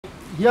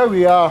here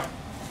we are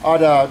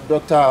at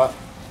Dr.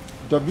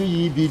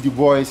 W.E.B.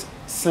 Dubois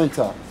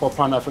Center for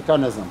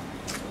Pan-Africanism.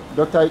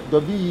 Dr.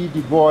 W.E.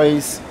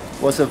 Dubois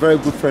was a very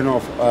good friend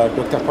of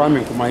Dr.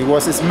 Kwame Nkrumah. He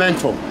was his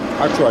mentor,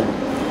 actually.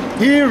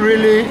 He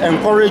really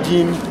encouraged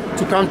him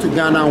to come to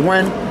Ghana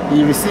when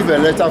he received a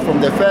letter from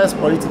the first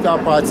political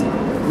party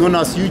known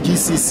as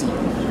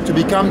UGCC to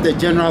become the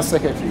General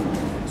Secretary.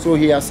 So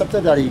he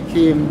accepted that he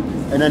came,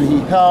 and then he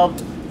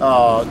helped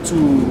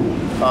to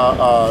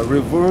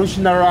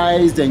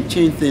revolutionize and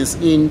change things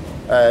in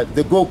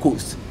the Gold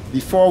Coast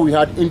before we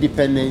had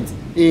independence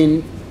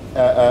in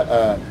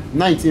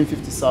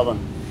 1957.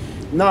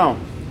 Now,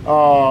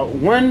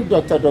 when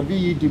Dr.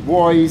 W.E.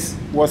 Dubois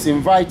was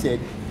invited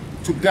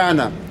to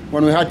Ghana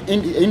when we had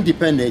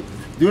independence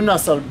during our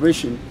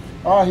celebration,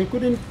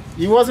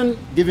 he wasn't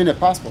given a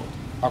passport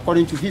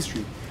according to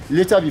history.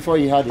 Later, before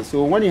he had it,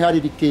 so when he had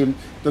it, he came.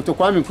 Dr.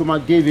 Kwame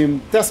Nkrumah gave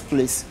him this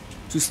place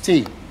to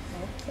stay.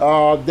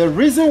 The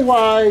reason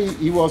why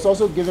he was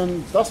also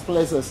given those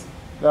places,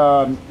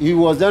 he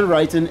was then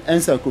writing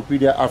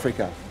Encyclopedia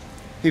Africa.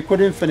 He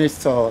couldn't finish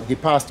till he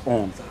passed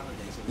on.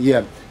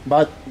 Yeah,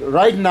 but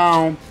right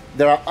now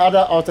there are other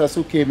authors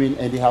who came in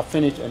and they have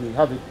finished, and we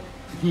have it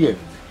here.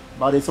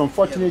 But it's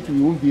unfortunate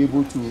we won't be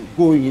able to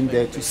go in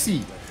there to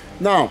see.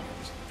 Now,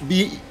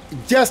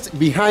 just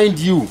behind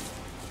you,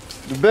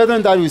 the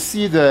building that you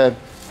see there,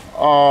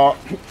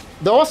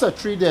 there was a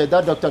tree there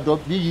that Dr.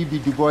 W.E.B.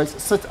 Dubois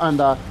sat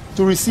under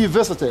to receive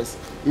visitors.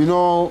 You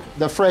know,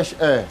 the fresh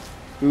air.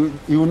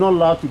 He will not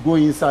allow to go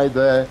inside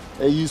there,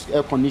 use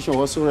air conditioner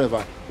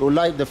whatsoever. He will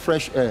like the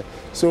fresh air.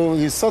 So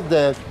he sat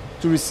there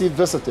to receive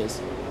visitors.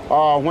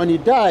 When he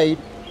died,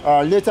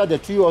 later the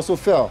tree also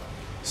fell.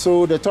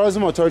 So the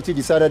tourism authority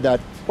decided that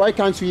why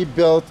can't we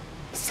build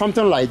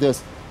something like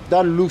this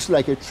that looks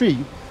like a tree,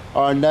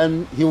 and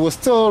then he will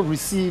still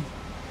receive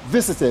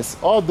visitors.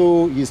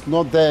 Although he's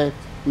not there,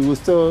 he will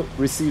still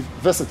receive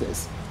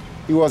visitors.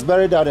 He was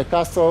buried at the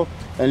castle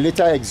and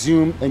later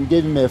exhumed and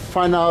gave him a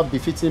final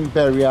befitting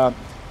burial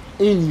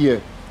in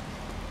here.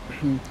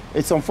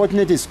 It's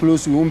unfortunate it's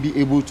closed, we won't be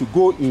able to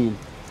go in,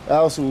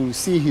 else we'll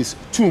see his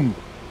tomb.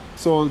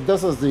 So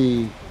this is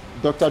the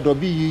Dr.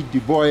 W.E.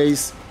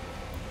 Dubois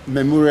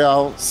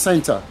Memorial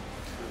Center.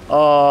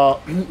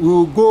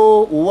 We'll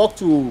walk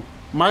to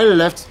my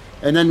left,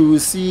 and then we will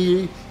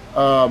see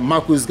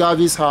Marcus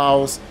Garvey's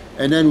house,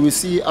 and then we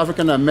see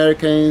African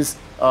Americans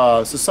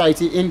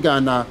Society in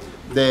Ghana,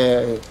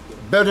 the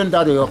building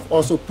that they have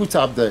also put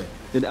up there.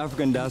 The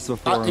African Diaspora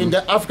Forum. In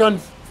the African,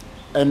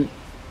 and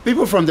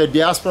people from the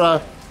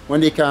diaspora,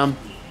 when they come,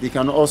 they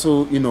can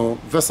also, you know,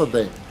 visit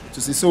there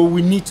to see. So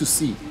we need to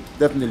see,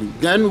 definitely.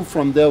 Then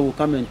from there, we'll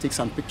come and take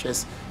some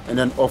pictures, and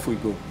then off we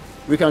go.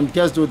 We can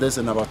just do this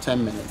in about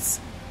 10 minutes.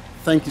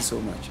 Thank you so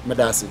much.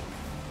 Medasi.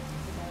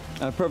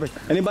 Perfect.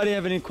 Anybody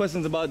have any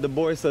questions about the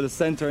Boys or the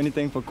center or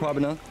anything for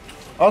Kwabena?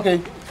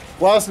 Okay.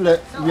 Whilst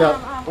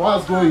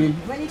going.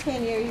 When he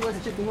came here, he was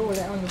just below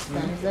the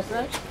understand. Is that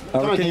right?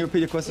 Can you repeat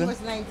your question? He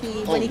was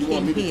 19 when he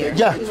came here.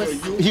 Yeah,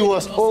 he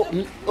was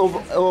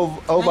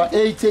over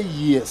 80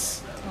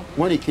 years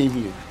when he came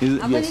here.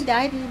 And when he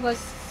died, he was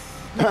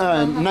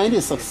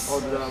 96.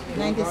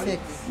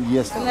 96.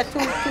 Yes. So not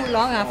too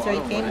long after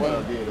he came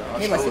here.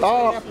 He was 6 years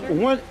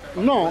after.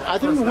 No, I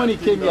think when he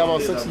came here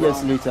about 6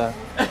 years later,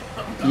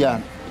 yeah,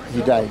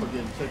 he died.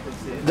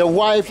 The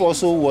wife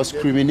also was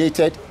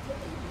cremated.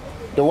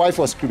 The wife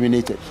was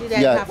cremated. She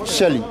died after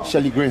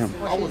Shelley Graham.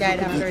 She died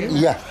after him.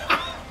 Yeah.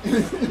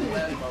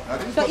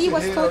 So he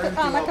was told, I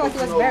thought he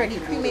was buried. He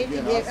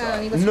cremated.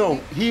 No,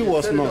 he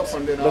was not.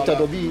 Dr.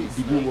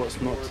 W.E.B. was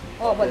not.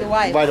 Oh, but the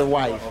wife. By the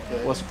wife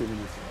was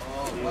cremated.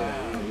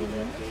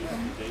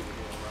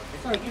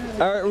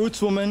 All right,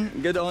 Roots woman,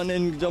 get on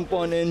in, jump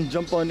on in, in.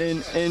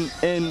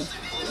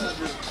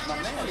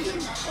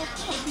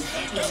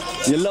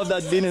 You love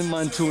that Benin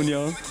man tune,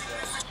 yo.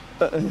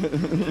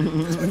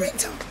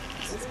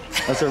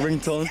 That's a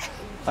ringtone.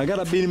 I got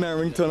a Beanie Man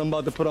ringtone I'm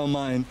about to put on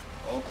mine.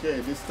 Okay,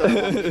 this time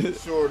I'm making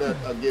sure that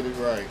I get it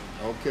right.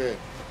 Okay.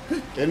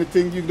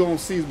 Anything you don't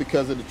see is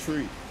because of the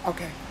tree.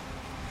 Okay.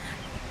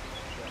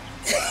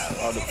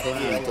 All the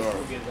plants are.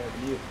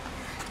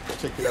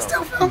 Check it out.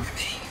 Still filming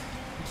me.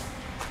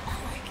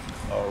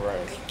 All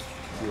right.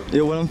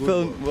 Yeah, what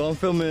I'm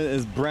filming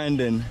is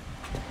Brandon.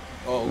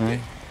 Oh, okay.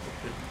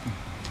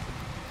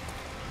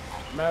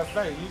 Matter of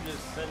fact, you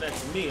just send that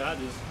to me, I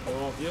just go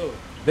off yours.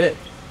 Bet.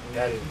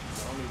 Got it.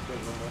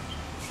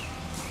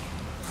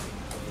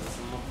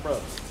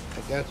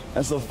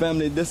 And so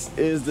family, this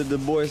is the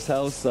Dubois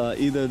house.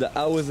 Either the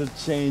hours have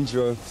changed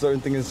or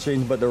certain things have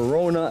changed, but the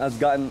Rona has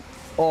gotten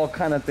all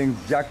kind of things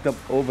jacked up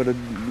over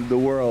the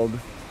world.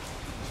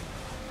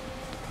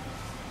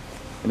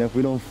 And if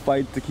we don't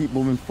fight to keep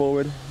moving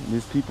forward,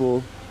 these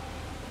people,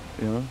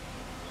 you know,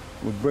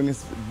 will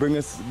bring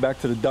us back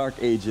to the dark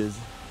ages.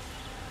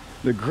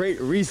 The Great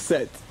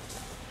Reset.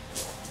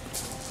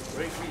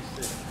 Great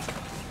Reset.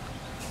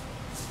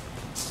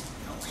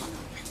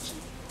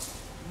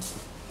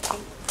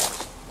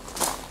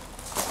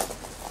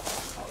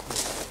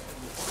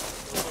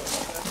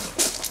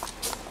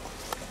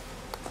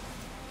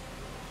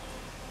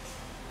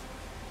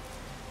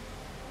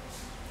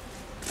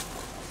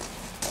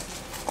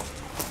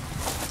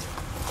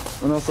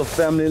 And also,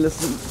 family,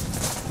 listen,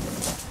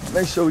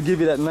 make sure we give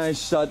you that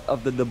nice shot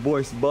of the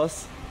Dubois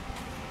bus.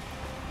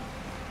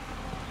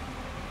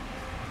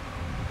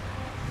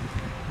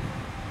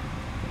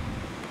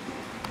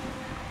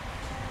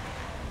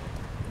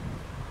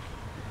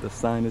 The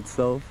sign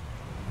itself.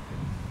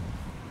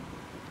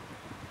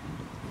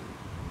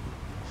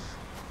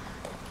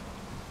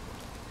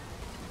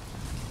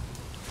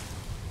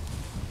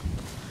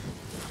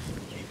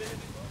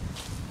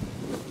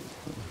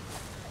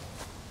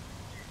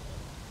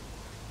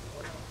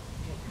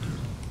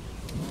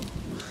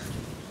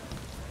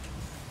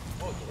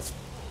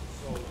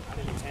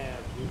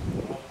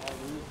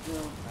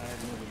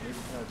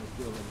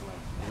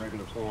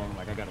 Regular form,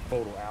 like I got a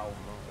photo album.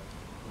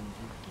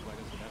 Like I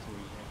said, that's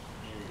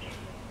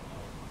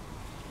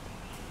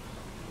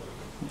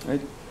where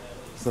Right?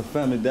 So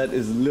family, that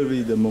is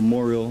literally the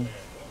memorial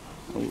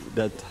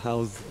that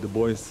housed the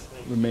boys'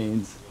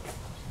 remains.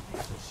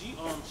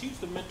 she used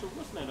to mentor,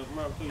 what's that,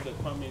 America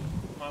that come in,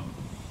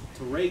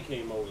 Teray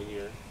came over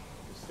here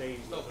to stay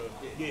with her.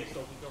 Yeah,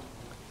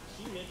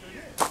 she mentored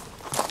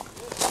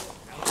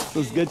her.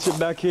 Let's get you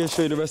back here,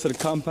 show you the rest of the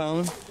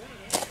compound.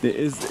 There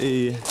is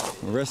a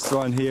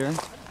restaurant here.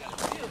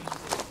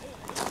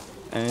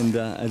 And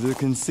as you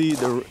can see,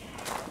 the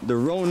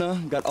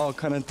Rona got all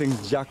kind of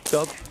things jacked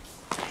up.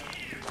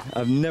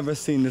 I've never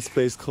seen this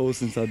place closed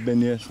since I've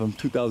been here from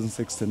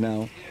 2006 to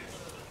now.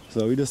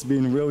 So we're just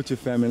being real with your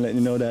family, letting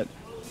you know that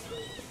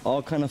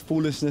all kind of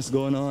foolishness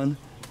going on.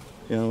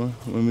 You know,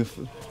 when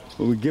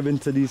we give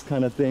into these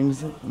kind of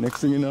things, next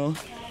thing you know,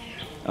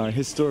 our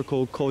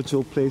historical,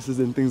 cultural places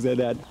and things like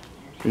that,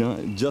 you know,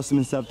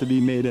 adjustments have to be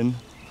made and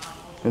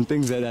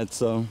things like that.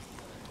 So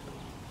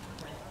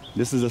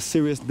this is a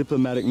serious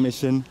diplomatic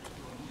mission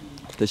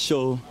to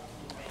show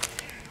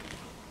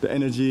the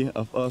energy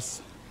of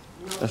us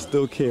that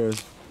still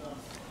cares.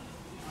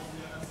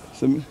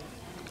 So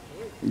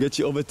get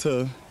you over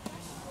to,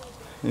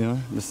 you know,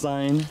 the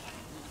sign.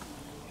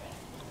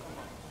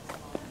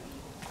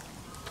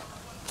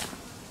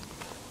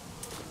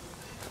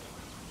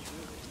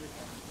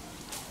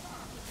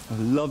 I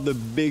love the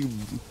big,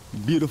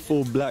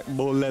 beautiful black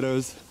bold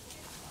letters.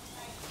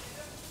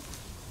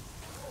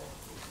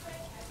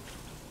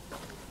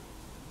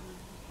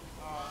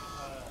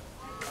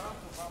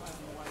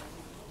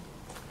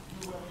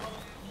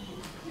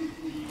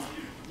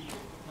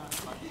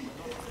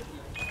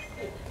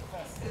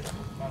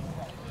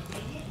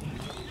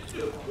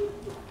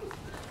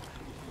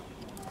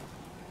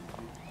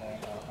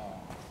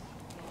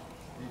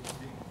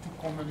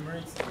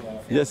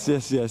 Yes,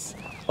 yes, yes.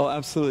 Oh,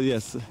 absolutely,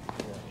 yes.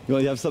 You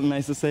have something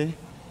nice to say?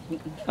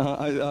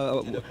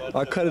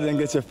 I'll cut it and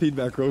get your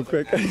feedback real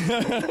quick. Come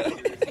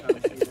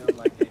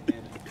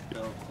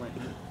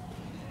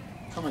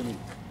on in.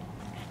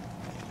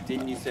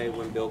 Didn't you say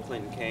when Bill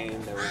Clinton came,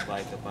 there was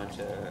like a bunch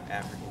of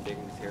African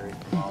dignitaries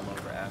from all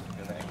over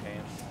Africa that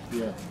came?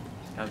 Yeah.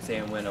 I'm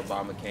saying when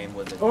Obama came,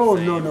 was it the Oh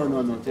same, no.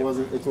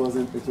 It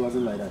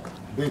wasn't like that.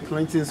 Bill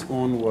Clinton's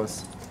own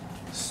was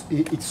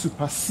it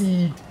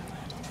superseded.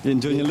 You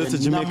enjoying your little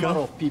number Jamaica?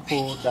 of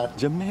people that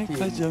Jamaica,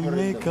 came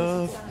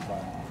Jamaica.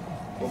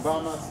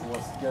 Obama's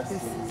was just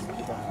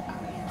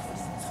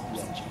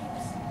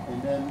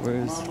and then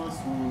Where's Obama's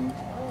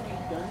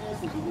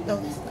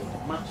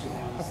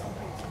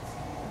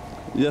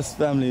yes,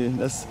 family.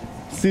 Let's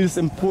see this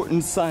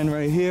important sign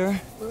right here.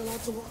 We're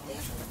allowed to walk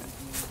there?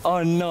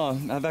 Oh no,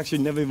 I've actually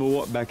never even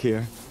walked back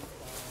here.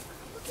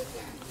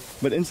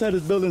 But inside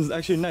this building is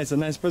actually nice, a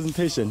nice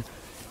presentation.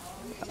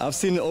 I've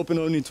seen it open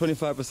only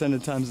 25% of the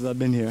time since I've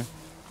been here.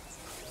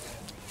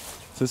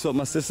 So this is what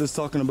my sister's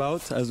talking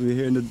about as we're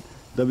here in the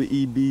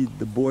W.E.B.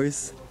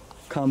 Dubois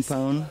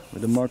compound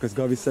with the Marcus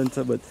Garvey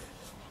Center. But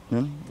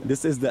you know,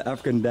 this is the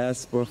African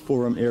Diaspora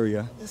Forum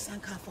area. The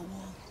Sankofa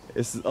Wall.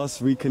 It's us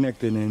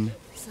reconnecting and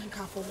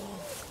Sankofa Wall.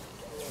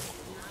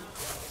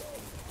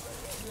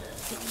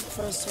 The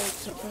first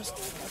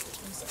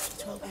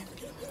 12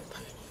 African American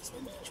pioneers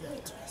were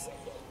joined to us.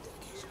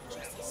 Dedication of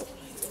justice,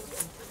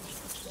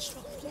 the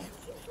struggle of the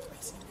African American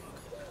race in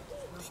America.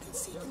 They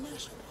conceived the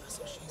National Bar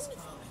Association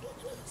and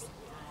organized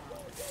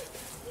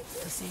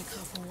the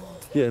Sankofa Wall.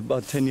 yeah,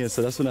 about 10 years.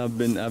 So that's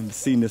when I've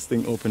seen this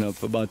thing open up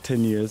for about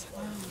 10 years.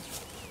 Wow.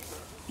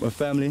 But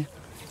family,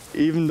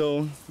 even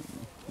though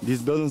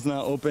these buildings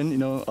now open, you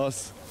know,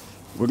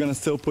 we're gonna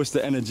still push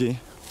the energy.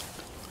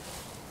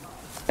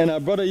 And our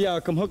brother Yao,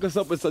 come hook us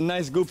up with a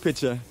nice group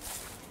picture.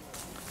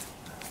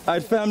 All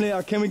right, family,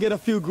 can we get a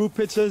few group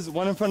pictures?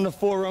 One in front of the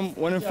forum,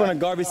 one in front of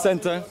Garvey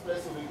Center.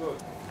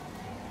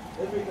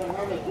 If we can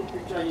have a good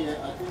picture here,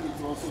 I think it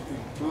will also be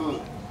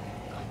good.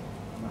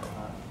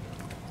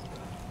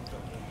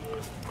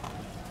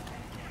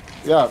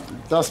 Yeah,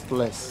 that's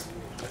place.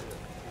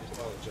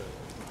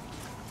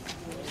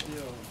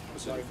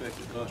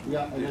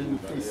 Yeah, and then you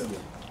face here.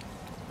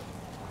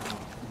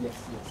 Yes.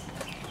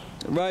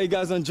 Right, you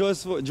guys want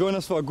to join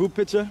us for a group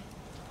picture?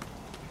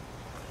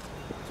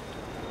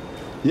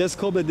 Yes,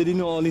 Kobe, did you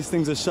know all these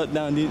things are shut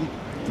down?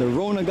 The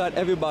Rona got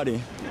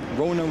everybody.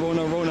 Rona.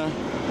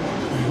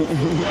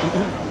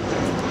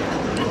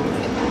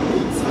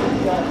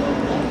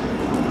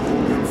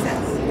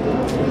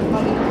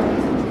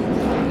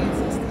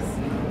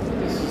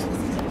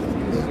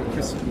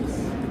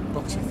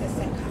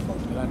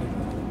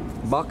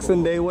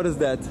 Boxing Day, what is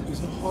that?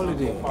 It's a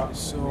holiday,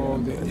 so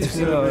they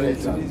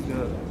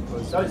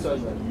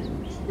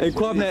Hey,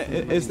 Kwabena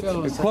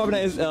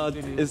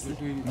is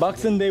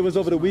Boxing Day was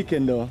over the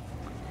weekend though.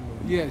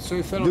 yeah, so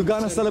it fell Do on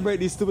Ghana celebrate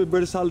these stupid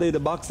British holiday, the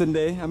Boxing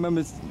Day? I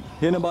remember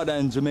hearing about that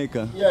in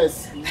Jamaica.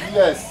 Yes,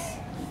 yes,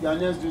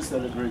 Ghanaians do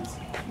celebrate,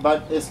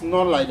 but it's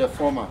not like the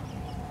former.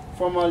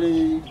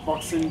 Formerly,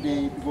 Boxing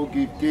Day, people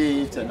give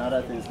gifts and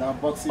other things. Now,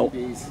 Boxing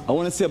Days. I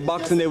want to see a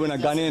Boxing Day when a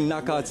Ghanaian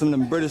knock out some of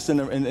them British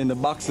in the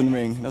boxing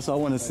ring. That's what I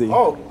want to see.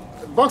 Oh,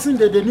 Boxing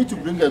Day, they need to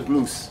bring a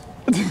gloves.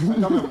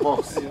 Come and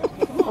box.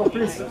 Oh,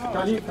 please,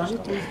 can you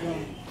please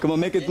Come on,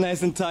 make it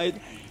nice and tight.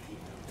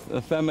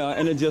 The family, our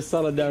energy of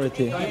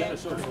solidarity.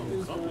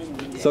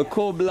 So,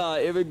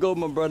 Kobla, here we go,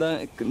 my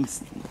brother.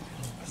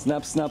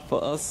 Snap, snap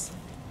for us.